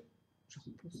fait deux. Je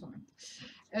repousse en même temps.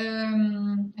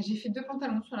 J'ai fait deux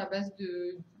pantalons sur la base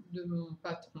de mon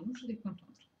patron. J'étais contente.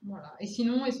 Voilà. Et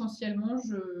sinon, essentiellement,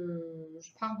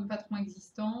 je pars de patrons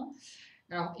existants.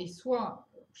 Alors, et soit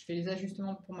je fais les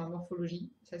ajustements pour ma morphologie,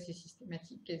 ça c'est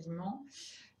systématique quasiment,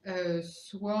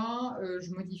 soit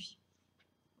je modifie.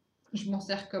 Je m'en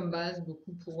sers comme base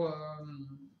beaucoup pour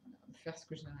faire ce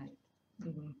que j'aimerais.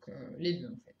 Donc les deux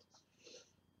en fait.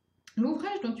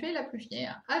 L'ouvrage dont tu es la plus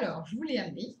fière. Alors, je vous l'ai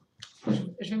amené.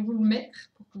 Je vais vous le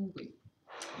mettre pour que vous voyez.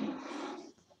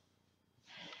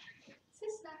 C'est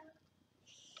ça.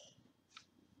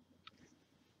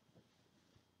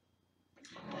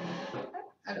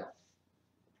 Alors,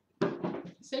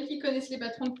 celles qui connaissent les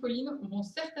patrons de Pauline vont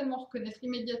certainement reconnaître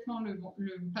immédiatement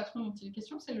le patron dont il est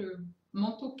question. C'est le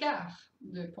manteau quart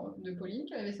de Pauline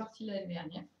qu'elle avait sorti l'année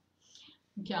dernière.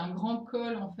 Donc, il y a un grand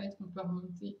col en fait qu'on peut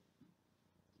remonter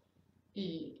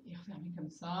et refermer comme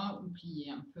ça, ou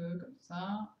plier un peu comme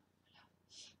ça.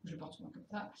 Je le porte souvent comme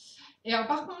ça. Et alors,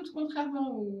 par contre,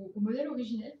 contrairement au modèle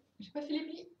originel, j'ai pas fait les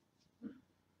plis.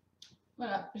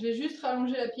 Voilà, j'ai juste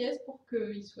rallongé la pièce pour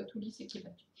qu'il soit tout lisse et qu'il n'y ait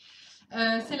pas de plis.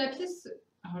 C'est la pièce.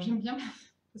 Alors, j'aime bien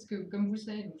parce que, comme vous le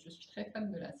savez, donc, je suis très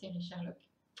fan de la série Sherlock.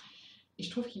 Et je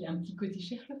trouve qu'il a un petit côté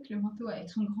Sherlock, le manteau, avec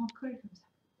son grand col comme ça.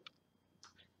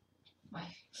 Ouais.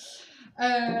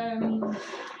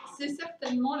 C'est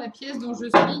certainement la pièce dont je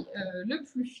suis le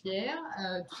plus fière,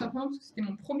 tout simplement parce que c'était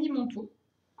mon premier manteau.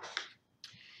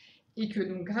 Et que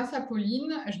donc grâce à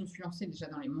Pauline, je me suis lancée déjà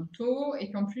dans les manteaux et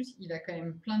qu'en plus il a quand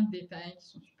même plein de détails qui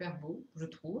sont super beaux, je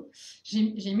trouve.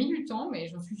 J'ai mis du temps, mais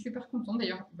j'en suis super contente.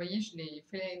 D'ailleurs, vous voyez, je l'ai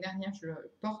fait l'année dernière, je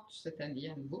le porte cette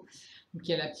année à nouveau. Donc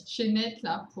il y a la petite chaînette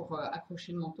là pour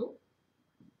accrocher le manteau.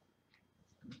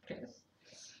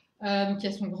 Donc il y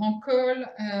a son grand col.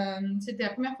 C'était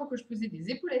la première fois que je faisais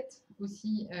des épaulettes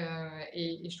aussi,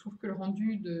 et je trouve que le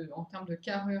rendu en termes de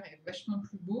carrure est vachement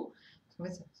plus beau. Parce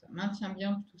qu'en fait, ça maintient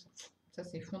bien tout ça. Ça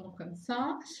s'effondre comme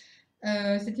ça.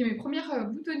 C'était mes premières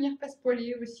boutonnières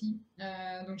passepoilées aussi.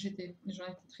 Donc j'en étais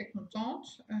très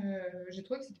contente. J'ai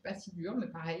trouvé que c'était pas si dur, mais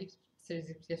pareil, c'est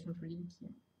les explications de Pauline qui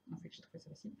ont fait que j'ai trouvé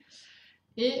ça facile.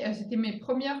 Et c'était mes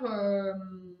premières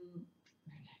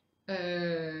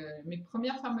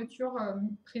fermetures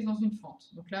prises dans une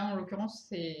fente. Donc là, en l'occurrence,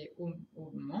 c'est aux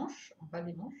manches, en bas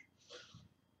des manches.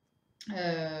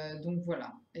 Donc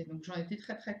voilà. Et donc j'en étais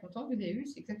très très contente. Vous avez vu,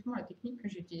 c'est exactement la technique que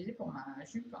j'ai utilisée pour ma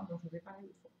jupe, dont je vous ai parlé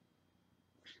l'autre fois.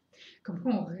 Comme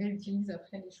quoi on réutilise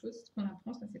après les choses, ce qu'on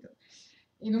apprend, ça c'est top.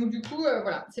 Et donc du coup,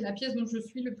 voilà, c'est la pièce dont je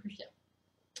suis le plus fière.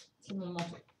 C'est mon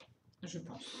manteau, je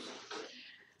pense.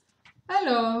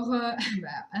 Alors,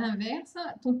 à l'inverse,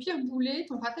 ton pire boulet,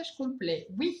 ton ratage complet.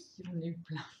 Oui, j'en ai eu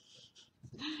plein.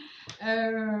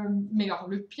 Mais alors,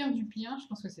 le pire du pire, je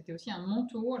pense que c'était aussi un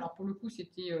manteau. Alors, pour le coup,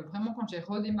 c'était vraiment quand j'ai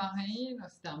redémarré.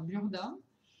 C'était un burda.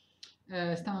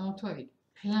 C'était un manteau avec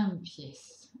plein de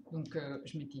pièces. Donc,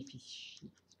 je m'étais fait chier.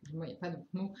 excusez-moi, il n'y a pas d'autre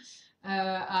mot,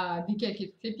 à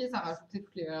décalquer toutes les pièces, à rajouter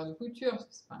toutes les valeurs de couture, parce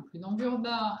que c'est pas inclus dans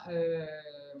Burda.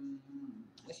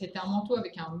 C'était un manteau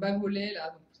avec un bas volet,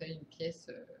 là, donc vous avez une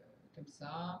pièce comme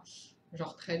ça,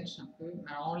 genre trench un peu,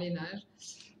 alors en lainage,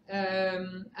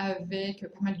 avec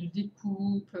pas mal de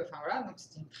découpes, enfin voilà, donc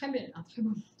c'était un très beau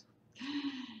manteau.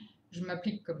 Je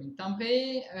m'applique comme une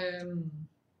timbrée,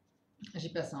 j'y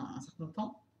passe un certain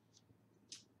temps,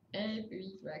 et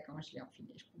puis voilà, quand je l'ai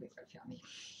enfilé, je pouvais pas le fermer.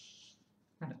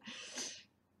 Voilà.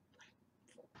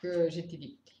 J'étais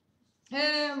dégoûtée.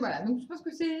 Voilà, donc je pense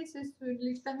que c'est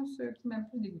l'expérience qui m'a le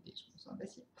plus dégoûtée, je pense,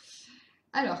 facile.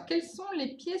 Alors, quelles sont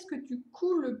les pièces que tu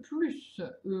couds le plus?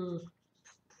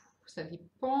 Ça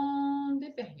dépend des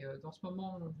périodes. En ce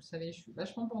moment, vous savez, je suis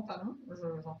vachement pantalon,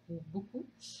 j'en couds beaucoup.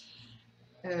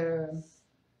 Je ne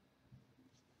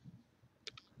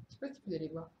sais pas si vous allez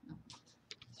voir. Non.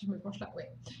 Si je me penche là,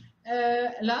 ouais.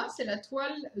 Là, c'est la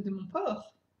toile de mon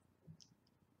porc.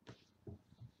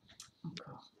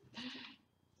 Encore.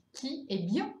 Qui est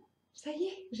bien. Ça y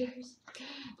est, j'ai réussi.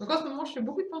 Donc en ce moment, je fais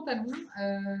beaucoup de pantalons.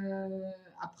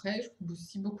 Après, je coupe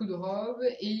aussi beaucoup de robes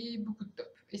et beaucoup de tops.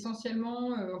 Essentiellement,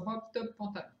 robe, top,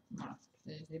 pantalon. Voilà,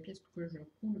 c'est les pièces que je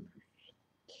couds le plus.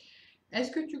 Est-ce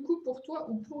que tu couds pour toi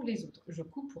ou pour les autres? Je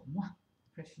couds pour moi.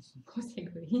 Je suis une grosse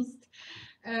égoïste.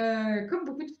 Comme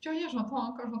beaucoup de couturières, j'entends,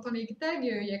 hein, quand j'entends les tags,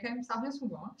 il y a quand même, ça revient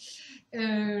souvent. Hein.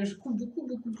 Je couds beaucoup,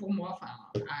 beaucoup pour moi. Enfin,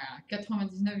 à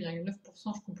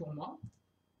 99,9%, je couds pour moi.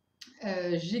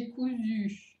 J'ai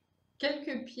cousu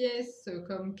quelques pièces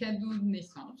comme cadeau de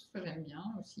naissance, que j'aime bien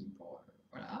aussi pour,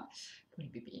 voilà, pour les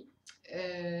bébés.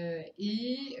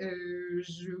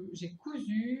 J'ai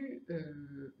cousu,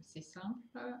 c'est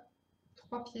simple,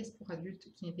 3 pièces pour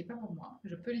adultes qui n'étaient pas pour moi,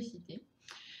 je peux les citer.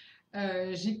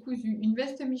 J'ai cousu une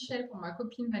veste Michel pour ma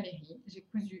copine Valérie, j'ai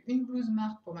cousu une blouse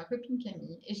Marc pour ma copine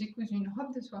Camille, et j'ai cousu une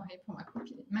robe de soirée pour ma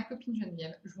copine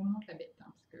Geneviève. Je vous montre la bête,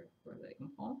 hein, parce que vous allez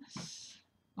comprendre.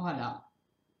 Voilà.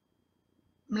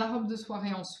 La robe de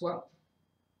soirée en soie,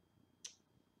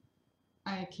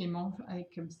 avec les manches,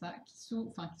 avec comme ça, qui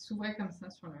s'ouvrait comme ça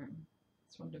sur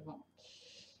le devant.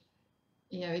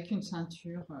 Et avec une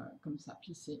ceinture comme ça,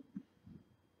 plissée.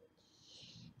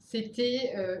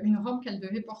 C'était une robe qu'elle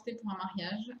devait porter pour un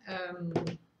mariage.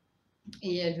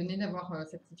 Et elle venait d'avoir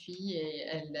sa petite fille et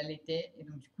elle l'allaitait. Et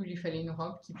donc, du coup, il lui fallait une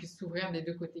robe qui puisse s'ouvrir des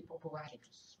deux côtés pour pouvoir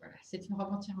allaiter. Voilà, c'est une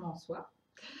robe entièrement en soie.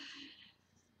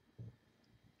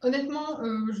 Honnêtement,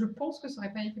 je pense que ça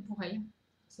n'aurait pas été pour elle.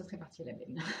 Ça serait parti à la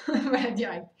benne. Voilà,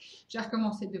 direct. J'ai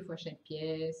recommencé 2 fois chaque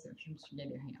pièce. Je me suis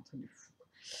galérée, un truc de fou.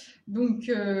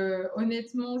 Donc,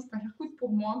 honnêtement, je préfère coudre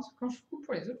pour moi, parce que quand je couds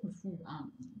pour les autres, je me fous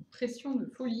une pression de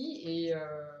folie. Et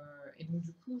donc,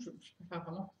 du coup, je préfère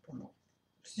vraiment coudre pour moi.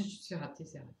 Si c'est raté,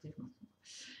 c'est raté, je m'en fous.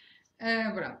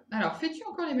 Voilà. Alors, fais-tu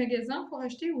encore les magasins pour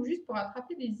acheter ou juste pour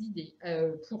rattraper des idées?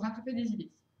 Pour rattraper des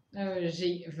idées.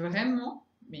 J'ai vraiment,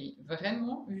 mais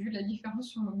vraiment vu la différence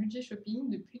sur mon budget shopping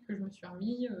depuis que je me suis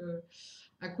remis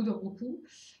à coudre beaucoup.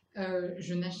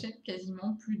 Je n'achète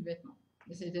quasiment plus de vêtements.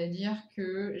 C'est-à-dire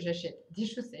que j'achète des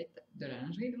chaussettes, de la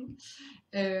lingerie donc,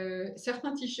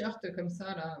 certains t-shirts comme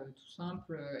ça, là, tout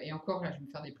simple, et encore là, je vais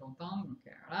me faire des plantins, donc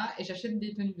voilà, et j'achète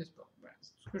des tenues de sport. Voilà,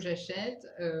 c'est tout ce que j'achète.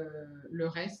 Le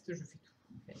reste, je fais tout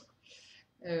en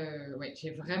fait. Ouais,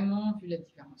 j'ai vraiment vu la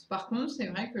différence. Par contre, c'est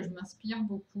vrai que je m'inspire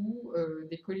beaucoup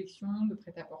des collections de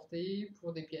prêt-à-porter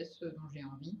pour des pièces dont j'ai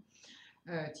envie.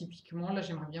 Typiquement, là,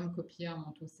 j'aimerais bien me copier un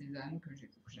manteau Cézanne que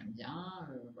j'aime bien,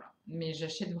 voilà. Mais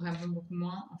j'achète vraiment beaucoup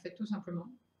moins, en fait, tout simplement,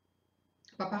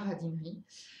 pas par radinerie,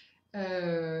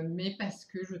 mais parce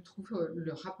que je trouve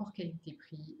le rapport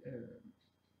qualité-prix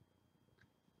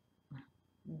voilà,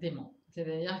 dément.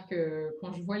 C'est-à-dire que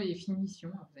quand je vois les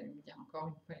finitions, vous allez me dire encore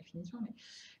une fois les finitions, mais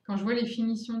quand je vois les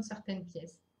finitions de certaines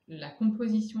pièces, la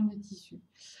composition des tissus,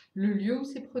 le lieu où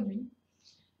c'est produit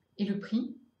et le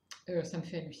prix, ça me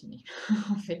fait halluciner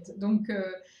en fait. Donc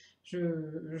je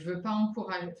ne veux pas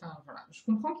encourager, enfin voilà, je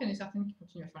comprends qu'il y en a certaines qui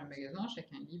continuent à faire les magasins,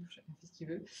 chacun est libre, chacun fait ce qu'il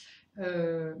veut.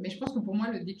 Mais je pense que pour moi,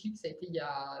 le déclic, ça a été il y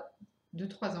a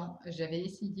 2-3 ans. J'avais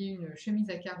essayé une chemise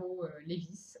à carreaux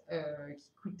Levi's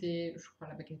qui coûtait, je crois,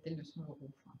 la bagatelle de 100 euros.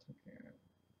 Enfin, un truc,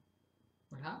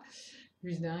 voilà,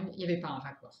 juste dingue. Il n'y avait pas un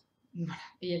raccord. Voilà.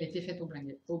 Et elle était faite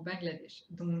au Bangladesh.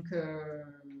 Donc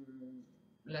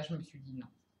là, je me suis dit non,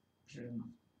 non,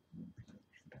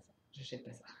 je fais pas ça, j'achète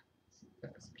pas ça. C'est pas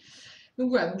possible. Donc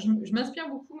voilà, donc je m'inspire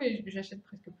beaucoup, mais j'achète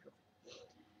presque plus.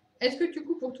 Est-ce que tu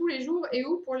coupes pour tous les jours et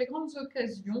ou pour les grandes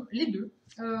occasions? Les deux.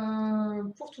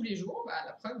 Pour tous les jours, bah,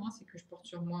 la preuve, hein, c'est que je porte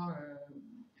sur moi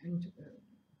un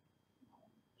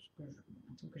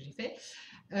truc que j'ai fait.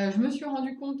 Je me suis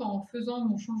rendu compte en faisant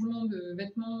mon changement de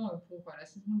vêtements pour la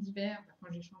saison d'hiver,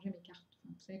 quand j'ai changé mes cartes,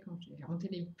 savez, quand j'ai remonté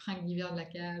les fringues d'hiver de la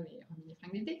cave et remis les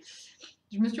fringues d'été,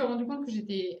 je me suis rendu compte que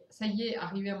j'étais, ça y est,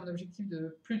 arrivée à mon objectif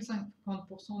de plus de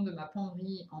 50% de ma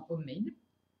penderie en homemade,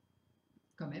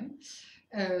 quand même.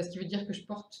 Ce qui veut dire que je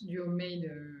porte du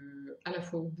homemade à la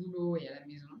fois au boulot et à la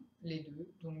maison, les deux,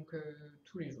 donc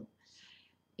tous les jours.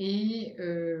 Et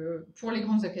pour les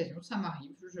grandes occasions, ça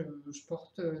m'arrive. Je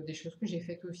porte des choses que j'ai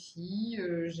faites aussi.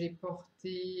 J'ai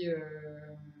porté,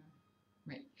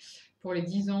 ouais, pour les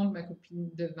 10 ans de ma copine,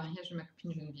 de mariage de ma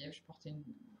copine Geneviève, je portais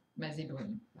ma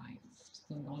zébrine, par exemple.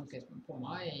 C'était une grande occasion pour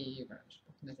moi et voilà, je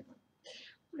porte ma zébrine.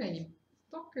 Oula, il est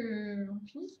temps qu'on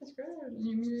finisse parce que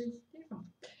l'humidité. Enfin.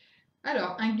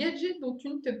 Alors, un gadget dont tu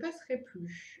ne te passerais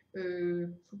plus.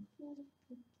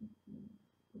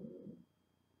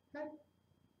 Pas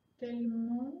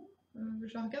tellement.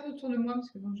 Je regarde autour de moi parce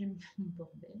que donc j'ai mon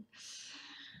bordel.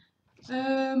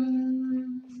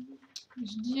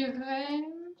 Je dirais.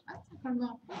 Ah, ça va me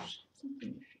rapprocher.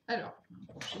 Alors,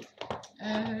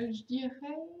 je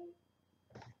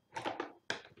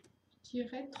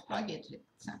dirais 3 gadgets.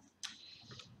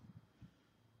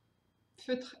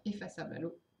 Feutre effaçable à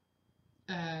l'eau.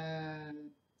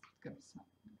 Comme ça.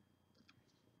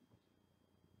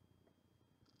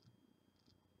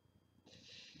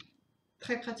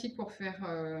 Très pratique pour faire,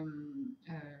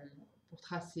 pour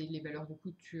tracer les valeurs de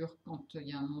couture quand il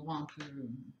y a un endroit un peu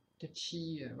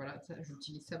touchy. Voilà,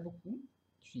 j'utilise ça beaucoup.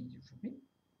 J'utilise aujourd'hui.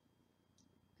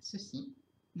 Ceci,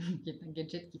 qui est un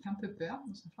gadget qui fait un peu peur,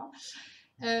 qui sert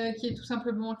tout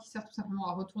simplement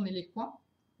à retourner les coins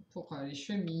pour les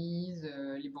chemises,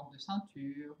 les bords de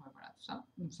ceinture, voilà tout ça.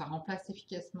 Donc ça remplace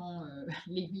efficacement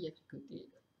l'aiguille à tricoter.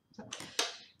 Ça.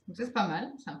 Donc ça c'est pas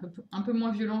mal, c'est un peu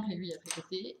moins violent que l'aiguille à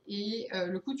tricoter. Et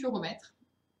le couturomètre.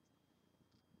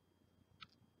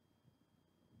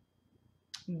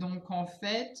 Donc en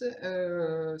fait,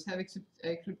 c'est avec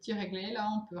le petit réglet là,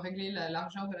 on peut régler la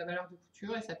largeur de la valeur de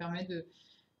couture et ça permet de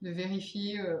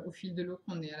vérifier au fil de l'eau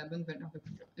qu'on est à la bonne valeur de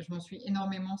couture. Et je m'en suis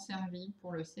énormément servi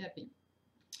pour le CAP.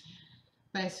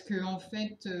 Parce que en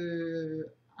fait,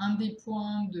 un des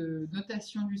points de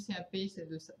notation du CAP, c'est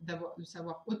de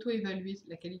savoir auto-évaluer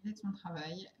la qualité de son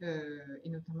travail et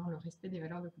notamment le respect des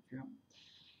valeurs de couture.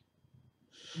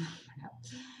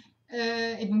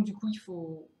 Voilà. Et donc du coup,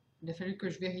 il a fallu que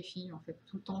je vérifie en fait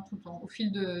tout le temps, au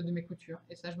fil de mes coutures.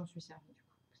 Et ça, je m'en suis servi.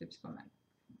 C'est pas mal.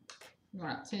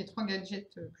 Voilà, c'est les 3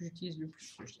 gadgets que j'utilise le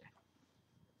plus, je dirais.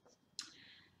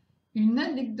 Une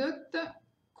anecdote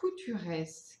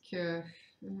couturesque.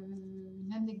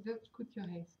 Une anecdote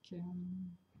couturesque.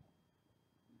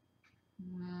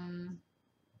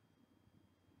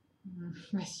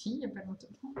 Bah si, il n'y a pas longtemps.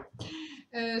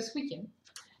 Ce week-end,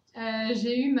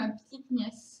 j'ai eu ma petite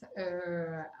nièce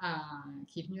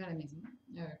qui est venue à la maison,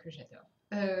 que j'adore.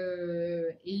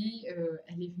 Et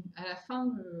elle est venue à la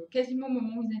fin, quasiment au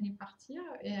moment où ils allaient partir,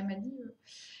 et elle m'a dit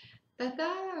Tata,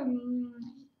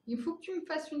 il faut que tu me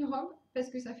fasses une robe parce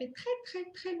que ça fait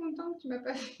très longtemps que tu m'as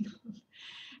pas fait une robe.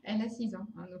 Elle a 6 ans,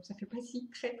 hein, donc ça fait pas si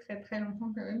très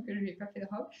longtemps quand même que je lui ai pas fait de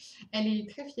robe. Elle est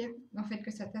très fière en fait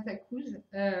que sa tata couse.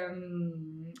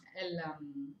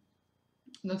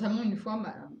 Notamment une fois,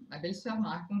 ma belle-sœur m'a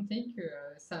raconté que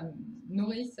sa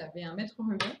nourrice avait un maître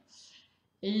ruban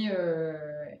et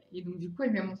donc du coup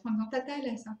elle lui a montré en disant Tata elle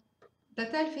a ça,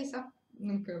 Tata elle fait ça.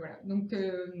 Donc voilà. Donc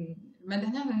ma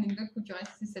dernière anecdote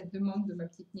couturesque, c'est cette demande de ma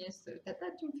petite nièce Tata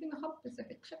tu me fais une robe, ça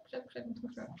fait très longtemps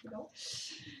que je l'ai pas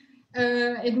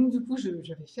fait. Et donc du coup je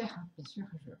vais faire, hein, bien sûr,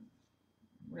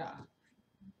 voilà.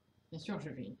 Bien sûr je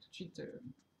vais tout de suite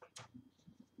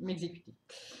m'exécuter.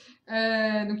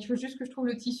 Donc il faut juste que je trouve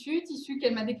le tissu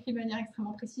qu'elle m'a décrit de manière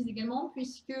extrêmement précise également,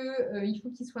 puisque il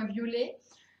faut qu'il soit violet,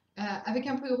 avec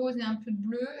un peu de rose et un peu de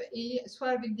bleu, et soit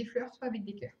avec des fleurs, soit avec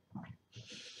des cœurs. Voilà.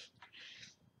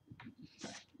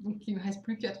 Donc il ne me reste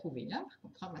plus qu'à trouver là, par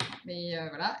contre, maintenant. Mais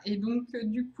voilà. Et donc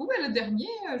du coup, le dernier,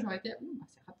 j'aurais été,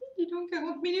 c'est rapide, dis donc,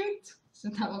 40 minutes,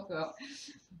 c'est un record.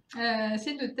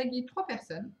 C'est de taguer 3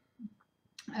 personnes.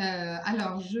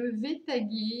 Alors, je vais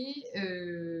taguer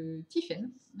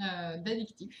Tiffen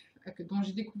d'Addictif, dont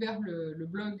j'ai découvert le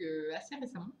blog assez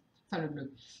récemment. Enfin, le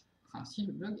blog. Enfin, si,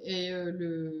 le blog. Et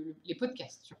les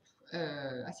podcasts, surtout.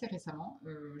 Assez récemment.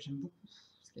 J'aime beaucoup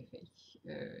ce qu'elle fait.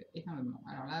 Énormément.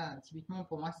 Alors là, typiquement,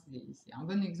 pour moi, c'est un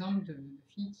bon exemple de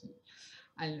fille qui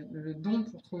a le don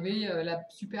pour trouver la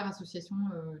super association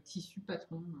tissu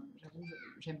patron. J'avoue,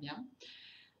 j'aime bien.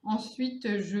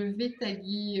 Ensuite, je vais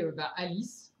taguer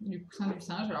Alice, du coussin du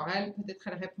singe. Alors elle, peut-être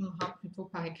elle répondra plutôt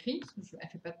par écrit, parce qu'elle ne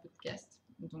fait pas de podcast.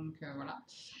 Donc voilà.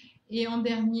 Et en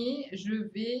dernier, je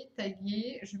vais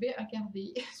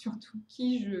regarder surtout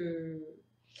qui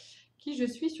qui je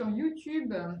suis sur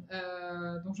YouTube.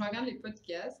 Donc je regarde les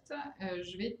podcasts.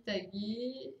 Je vais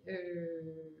taguer.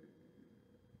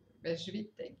 Je vais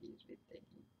taguer.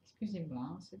 Excusez-moi,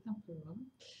 hein, c'est un peu long.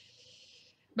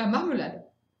 Bah, Marmelade.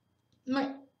 Ouais.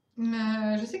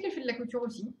 Je sais qu'elle fait de la couture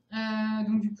aussi.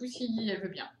 Donc du coup, si elle veut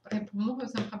bien répondre,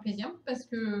 ça me fera plaisir parce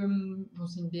que bon,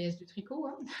 c'est une déesse du tricot,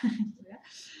 hein. Voilà.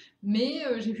 Mais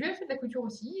j'ai vu elle fait de la couture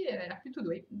aussi. Et elle a l'air plutôt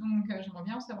douée. Donc j'aimerais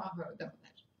bien en savoir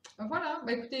davantage. Voilà.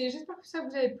 Bah écoutez, j'espère que ça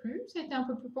vous a plu. Ça a été un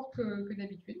peu plus court que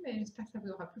d'habitude, mais j'espère que ça vous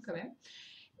aura plu quand même.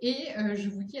 Et je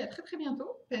vous dis à très très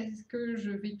bientôt parce que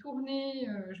je vais tourner,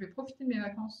 je vais profiter de mes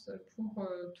vacances pour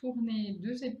tourner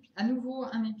à nouveau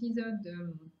un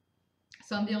épisode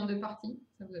scindé en deux parties.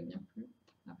 Ça vous a bien plu,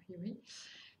 a priori.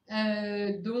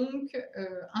 Donc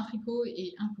un tricot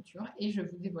et un couture. Et je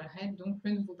vous dévoilerai donc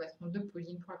le nouveau patron de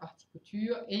Pauline pour la partie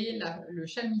couture et le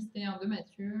châle mystère de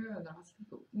Mathieu dans la partie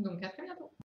tricot. Donc à très bientôt.